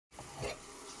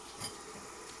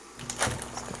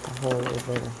whole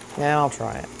little, yeah, I'll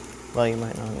try it. Well, you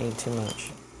might not need too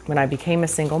much. When I became a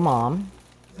single mom,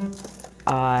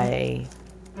 I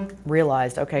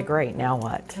realized, okay, great, now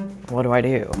what? What do I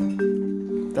do?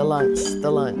 The lunch,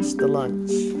 the lunch, the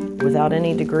lunch. Without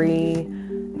any degree,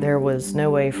 there was no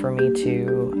way for me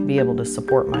to be able to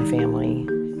support my family.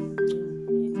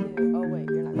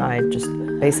 I just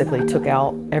basically took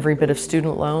out every bit of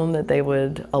student loan that they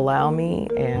would allow me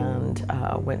and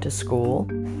went to school.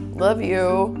 Love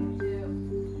you.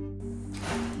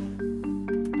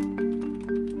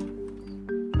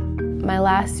 My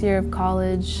last year of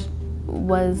college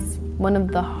was one of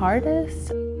the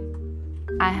hardest.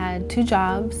 I had 2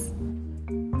 jobs.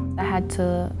 I had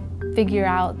to figure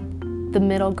out the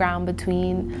middle ground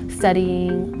between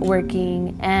studying,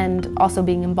 working, and also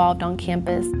being involved on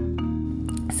campus.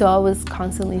 So I was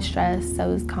constantly stressed, I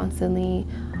was constantly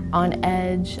on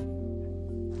edge.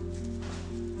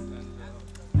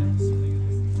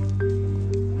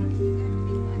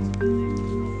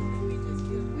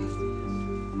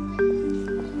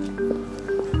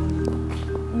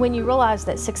 When you realize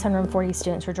that 640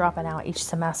 students are dropping out each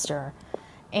semester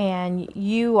and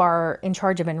you are in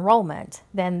charge of enrollment,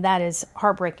 then that is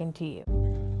heartbreaking to you.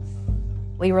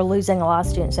 We were losing a lot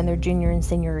of students in their junior and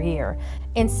senior year,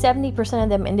 and 70% of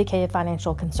them indicated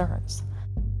financial concerns.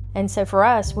 And so for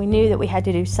us, we knew that we had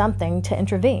to do something to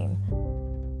intervene.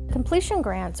 Completion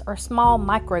grants are small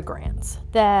micro grants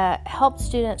that help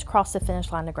students cross the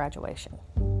finish line to graduation.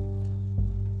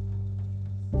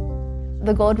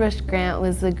 The Gold Rush grant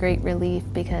was a great relief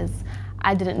because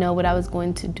I didn't know what I was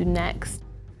going to do next.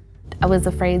 I was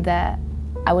afraid that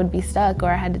I would be stuck or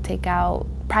I had to take out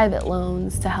private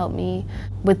loans to help me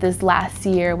with this last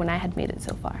year when I had made it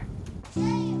so far.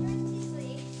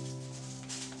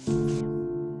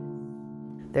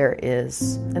 There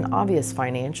is an obvious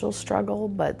financial struggle,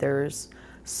 but there's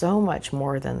so much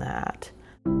more than that.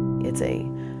 It's a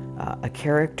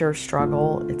character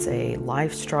struggle, it's a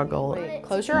life struggle.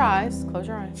 Close your eyes, close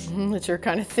your eyes. It's your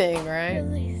kind of thing, right?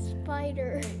 It's a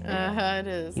spider. It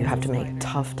is. You have to make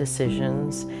tough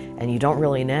decisions, and you don't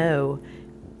really know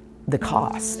the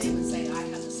cost.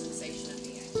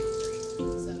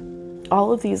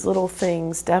 All of these little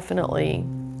things definitely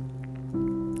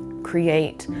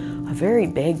create a very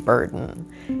big burden,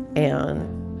 and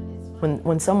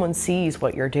when someone sees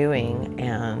what you're doing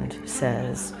and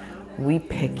says, we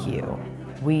pick you,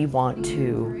 we want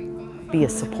to be a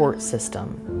support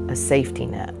system, a safety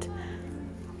net,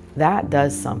 that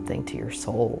does something to your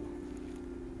soul.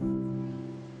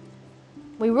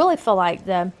 We really feel like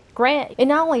the grant, it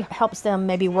not only helps them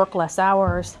maybe work less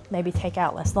hours, maybe take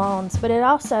out less loans, but it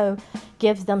also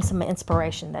gives them some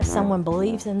inspiration that someone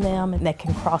believes in them and they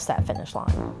can cross that finish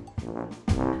line.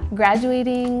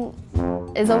 Graduating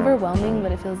is overwhelming,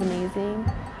 but it feels amazing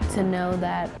to know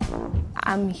that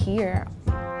I'm here.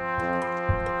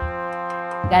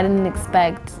 I didn't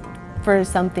expect for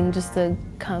something just to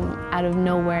come out of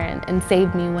nowhere and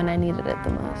save me when I needed it the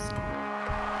most.